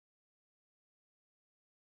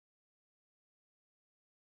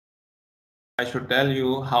I should tell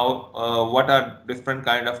you how what are different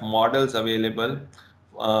kind of models available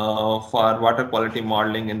for water quality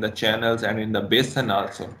modeling in the channels and in the basin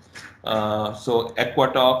also. So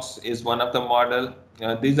Aquatox is one of the model.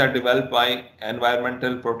 These are developed by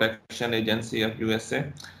Environmental Protection Agency of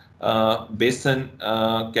USA. Basin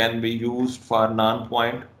can be used for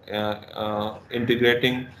non-point,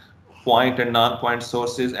 integrating point and non-point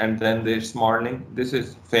sources, and then there's modeling. This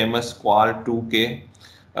is famous Qual 2K,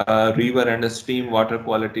 river and stream water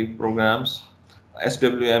quality programs,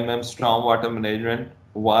 SWMM stormwater management,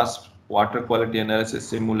 WASP water quality analysis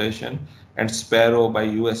simulation, and Sparrow by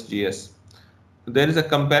USGS. There is a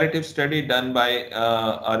comparative study done by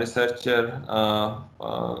a researcher.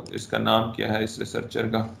 इसका नाम क्या है इस researcher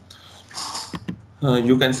का?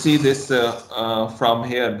 You can see this from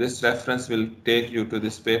here. This reference will take you to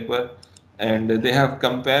this paper, and they have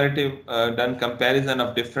done comparison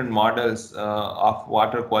of different models of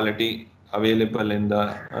water quality available in the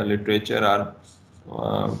literature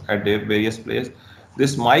or at various places.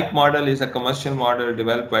 This MIC model is a commercial model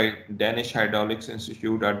developed by Danish Hydraulics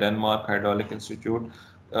Institute or Denmark Hydraulic Institute.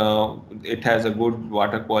 It has a good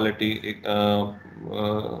water quality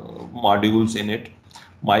modules in it.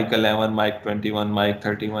 MIC 11, MIC 21, MIC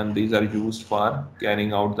 31, these are used for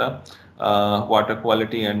carrying out the water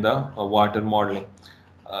quality and the water modeling.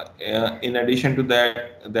 In addition to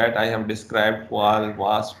that I have described Qual,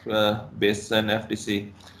 WASP, Basin,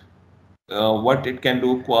 FDC. What it can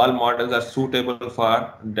do, Qual models are suitable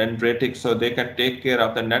for dendritic, so they can take care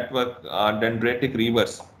of the network dendritic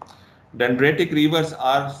rivers. Dendritic rivers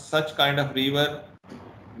are such kind of river,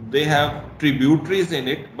 they have tributaries in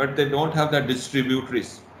it, but they don't have the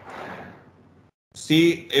distributaries.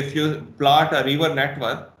 See, if you plot a river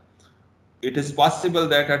network, it is possible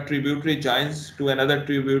that a tributary joins to another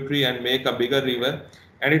tributary and make a bigger river.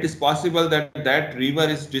 And it is possible that that river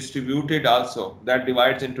is distributed also, that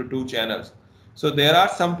divides into two channels. So there are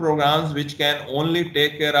some programs which can only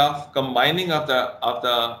take care of combining of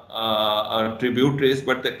the tributaries,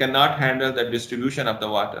 but they cannot handle the distribution of the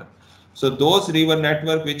water. So those river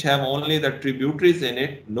network which have only the tributaries in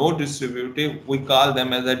it, no distributive, we call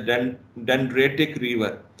them as a dendritic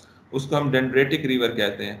river. उसको हम dendritic river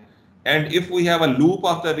कहते हैं. And if we have a loop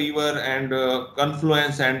of the river and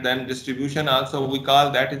confluence and then distribution also, we call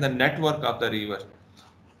that is a network of the river.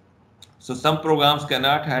 So some programs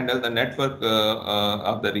cannot handle the network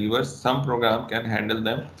of the rivers. Some program can handle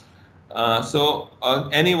them. So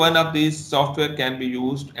any one of these software can be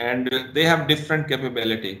used, and they have different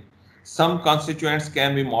capability. Some constituents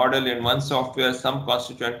can be modeled in one software, some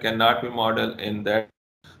constituent cannot be modeled in that.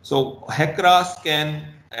 So HEC-RAS can,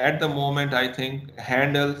 at the moment, I think,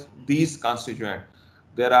 handle these constituents.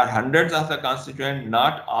 There are hundreds of the constituents,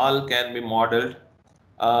 not all can be modeled,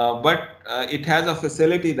 but it has a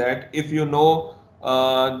facility that if you know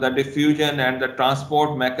the diffusion and the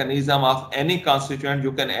transport mechanism of any constituent,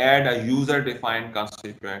 you can add a user-defined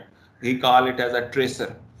constituent. We call it as a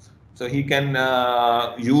tracer. So he can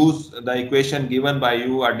use the equation given by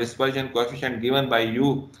you or dispersion coefficient given by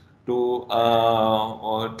you to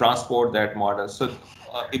transport that model. So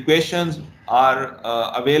equations are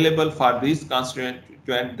available for these constituents,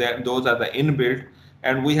 those are the inbuilt,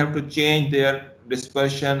 and we have to change their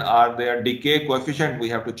dispersion or their decay coefficient we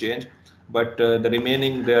have to change, but the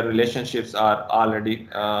remaining, their relationships are already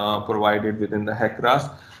provided within the HEC-RAS.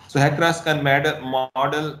 So HEC-RAS can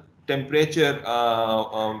model temperature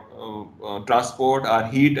transport or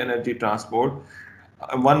heat energy transport.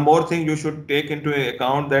 One more thing you should take into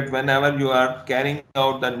account, that whenever you are carrying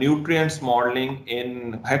out the nutrients modeling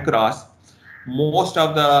in HEC-RAS, most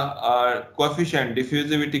of the coefficient,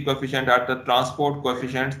 diffusivity coefficient or the transport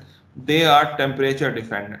coefficients, they are temperature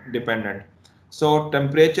dependent. So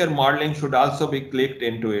temperature modeling should also be clicked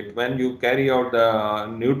into it when you carry out the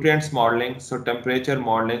nutrients modeling. So temperature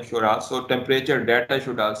modeling should also, temperature data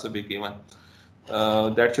should also be given.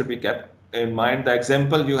 That should be kept in mind. The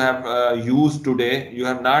example you have used today, you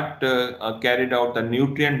have not carried out the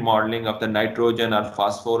nutrient modeling of the nitrogen or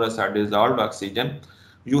phosphorus or dissolved oxygen.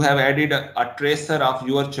 You have added a tracer of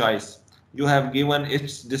your choice. You have given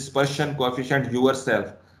its dispersion coefficient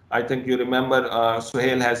yourself. I think you remember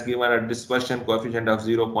Suhail has given a dispersion coefficient of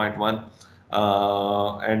 0.1,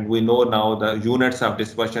 and we know now the units of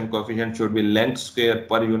dispersion coefficient should be length square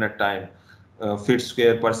per unit time. Feet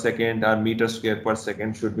square per second or meter square per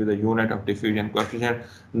second should be the unit of diffusion coefficient.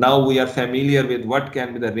 Now we are familiar with what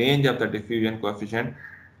can be the range of the diffusion coefficient.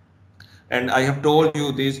 And I have told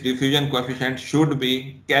you these diffusion coefficients should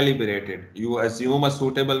be calibrated. You assume a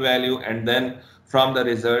suitable value and then from the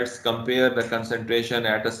results compare the concentration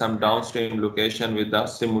at some downstream location with the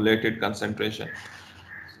simulated concentration.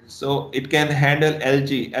 So it can handle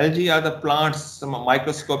algae. Algae are the plants, some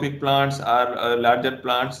microscopic plants are larger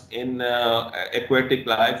plants in aquatic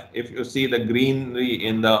life. If you see the greenery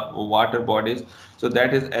in the water bodies, so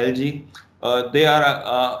that is algae. They are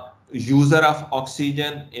a user of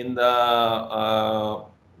oxygen in the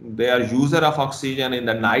they are user of oxygen in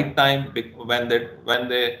the night time when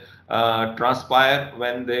they transpire,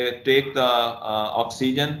 when they take the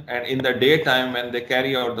oxygen, and in the daytime when they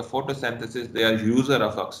carry out the photosynthesis, they are user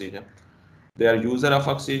of oxygen. They are user of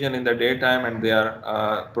oxygen in the daytime, and they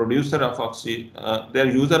are producer of oxygen. They are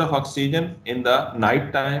user of oxygen in the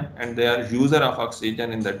night time, and they are user of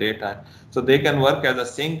oxygen in the daytime. So they can work as a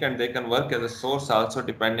sink and they can work as a source also,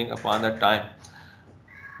 depending upon the time.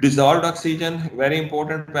 Dissolved oxygen, very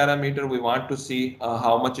important parameter. We want to see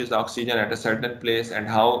how much is the oxygen at a certain place and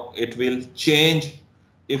how it will change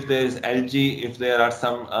if there is algae, if there are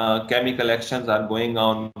some chemical actions are going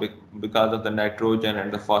on because of the nitrogen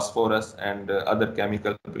and the phosphorus and other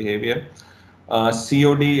chemical behavior.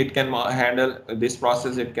 COD, it can handle this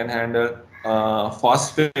process. It can handle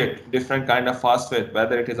phosphate, different kind of phosphate,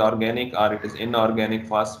 whether it is organic or it is inorganic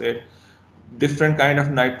phosphate. Different kind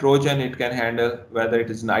of nitrogen it can handle, whether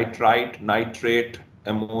it is nitrite, nitrate,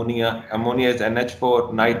 ammonia. Ammonia is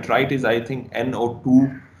NH4, nitrite is I think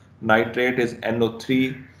NO2, nitrate is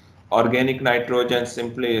NO3. Organic nitrogen,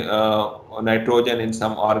 simply nitrogen in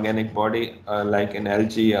some organic body like in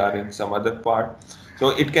algae or in some other part. So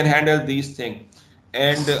it can handle these things.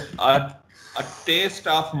 And a taste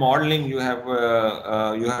of modeling you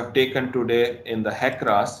have taken today in the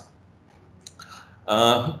HEC-RAS.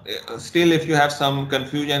 Still, if you have some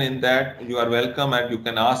confusion in that, you are welcome and you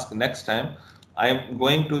can ask next time. I am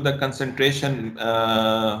going to the concentration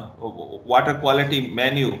water quality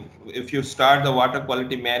menu. If you start the water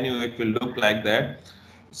quality menu, it will look like that.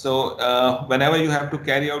 So whenever you have to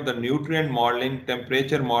carry out the nutrient modeling,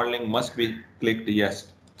 temperature modeling must be clicked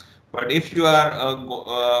yes. But if you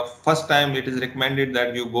are first time, it is recommended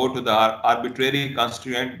that you go to the arbitrary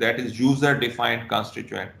constituent, that is user defined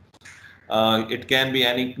constituent. It can be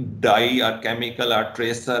any dye or chemical or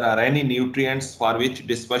tracer or any nutrients for which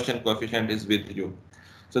dispersion coefficient is with you.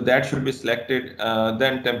 So that should be selected.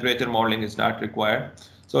 Then temperature modeling is not required.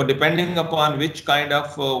 So depending upon which kind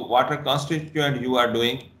of water constituent you are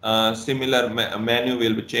doing, similar menu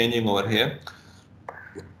will be changing over here.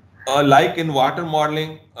 Like in water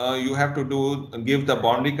modeling, you have to give the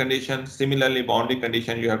boundary condition. Similarly, boundary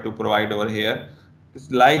condition you have to provide over here.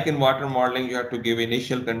 Like in water modeling, you have to give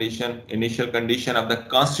initial condition of the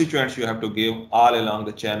constituents you have to give all along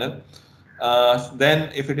the channel. Then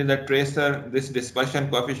if it is a tracer, this dispersion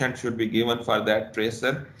coefficient should be given for that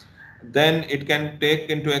tracer. Then it can take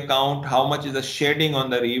into account how much is the shading on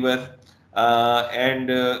the river, and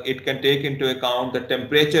it can take into account the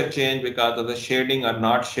temperature change because of the shading or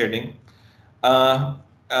not shading.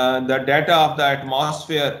 The data of the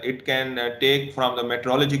atmosphere, it can take from the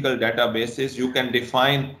meteorological databases. You can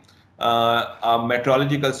define a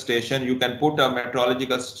meteorological station. You can put a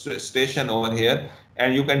meteorological station over here,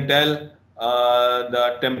 and you can tell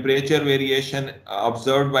the temperature variation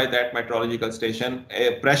observed by that meteorological station,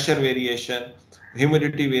 a pressure variation,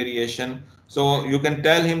 humidity variation. So you can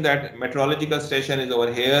tell him that meteorological station is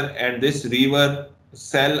over here and this river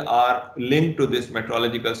cell are linked to this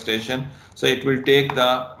meteorological station. So it will take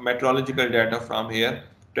the meteorological data from here,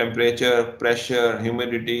 temperature, pressure,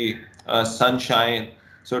 humidity, sunshine.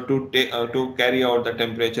 So to carry out the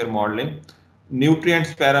temperature modeling.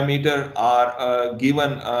 Nutrients parameter are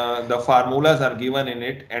given, the formulas are given in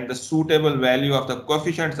it, and the suitable value of the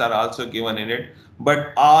coefficients are also given in it,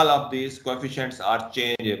 but all of these coefficients are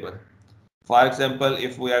changeable. For example,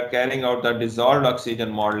 if we are carrying out the dissolved oxygen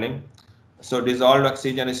modeling, so dissolved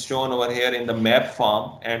oxygen is shown over here in the map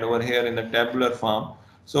form and over here in the tabular form.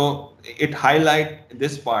 So it highlights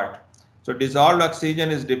this part. So dissolved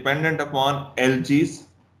oxygen is dependent upon algae.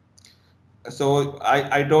 So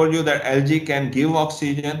I told you that algae can give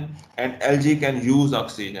oxygen and algae can use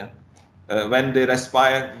oxygen. When they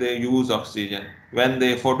respire, they use oxygen. When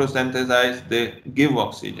they photosynthesize, they give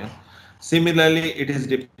oxygen. Similarly, it is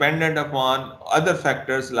dependent upon other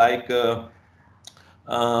factors like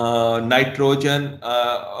nitrogen,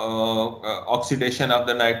 oxidation of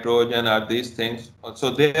the nitrogen, or these things. So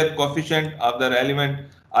their coefficient of the element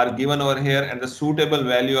are given over here, and the suitable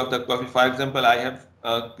value of the coefficient. For example, I have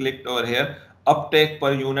clicked over here, uptake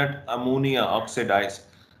per unit ammonia oxidized.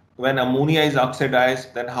 When ammonia is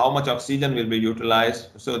oxidized, then how much oxygen will be utilized.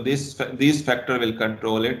 So these factor will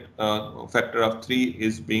control it. Factor of 3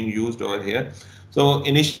 is being used over here. So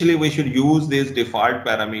initially we should use these default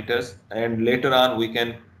parameters, and later on we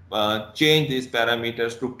can change these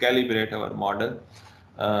parameters to calibrate our model.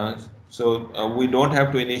 We don't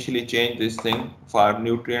have to initially change this thing for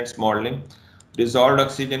nutrients modeling. Dissolved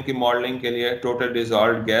oxygen की modeling के लिए total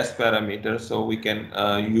dissolved gas parameter, so we can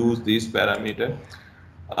use these parameter.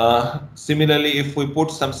 Similarly, if we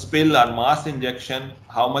put some spill or mass injection,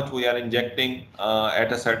 how much we are injecting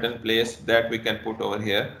at a certain place, that we can put over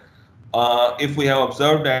here. If we have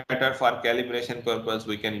observed data for calibration purpose,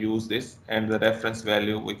 we can use this, and the reference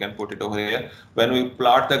value we can put it over here. When we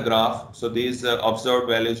plot the graph, so these observed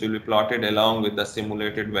values will be plotted along with the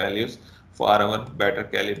simulated values for our better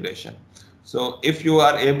calibration. So if you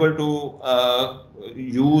are able to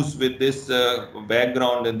use with this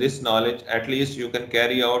background and this knowledge, at least you can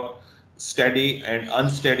carry out steady and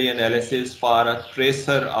unsteady analysis for a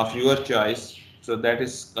tracer of your choice. So that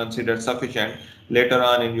is considered sufficient. Later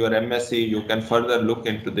on in your MSc, you can further look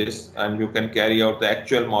into this, and you can carry out the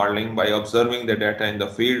actual modeling by observing the data in the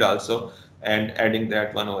field also and adding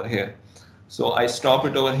that one over here. So I stop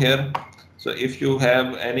it over here. So if you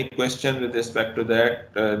have any question with respect to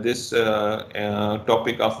that, this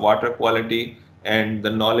topic of water quality and the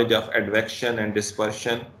knowledge of advection and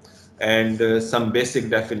dispersion and some basic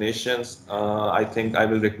definitions, I think I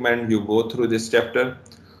will recommend you go through this chapter.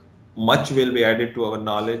 Much will be added to our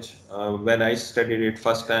knowledge. When I studied it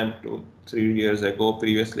first time 3 years ago,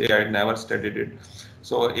 previously I had never studied it.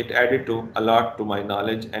 So it added to a lot to my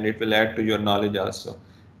knowledge, and it will add to your knowledge also.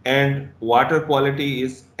 And water quality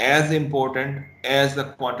is as important as the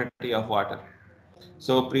quantity of water.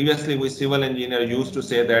 So previously we civil engineer used to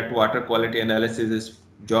say that water quality analysis is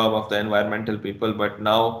job of the environmental people, but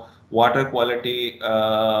now water quality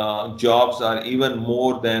jobs are even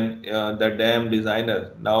more than the dam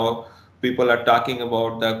designer. Now people are talking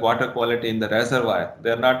about the water quality in the reservoir.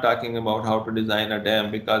 They're not talking about how to design a dam,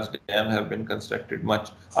 because dam have been constructed much.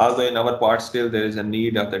 Although in our part still there is a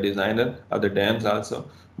need of the designer of the dams also.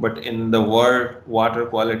 But in the world, water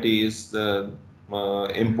quality is the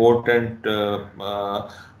important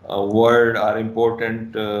word or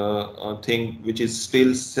important thing which is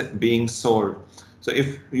still being sold. So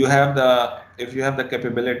if you have the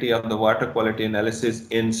capability of the water quality analysis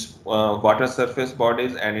in water surface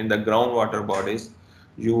bodies and in the groundwater bodies,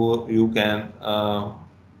 you can earn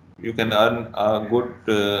good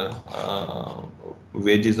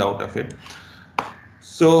wages out of it.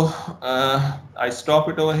 So I stop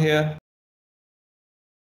it over here.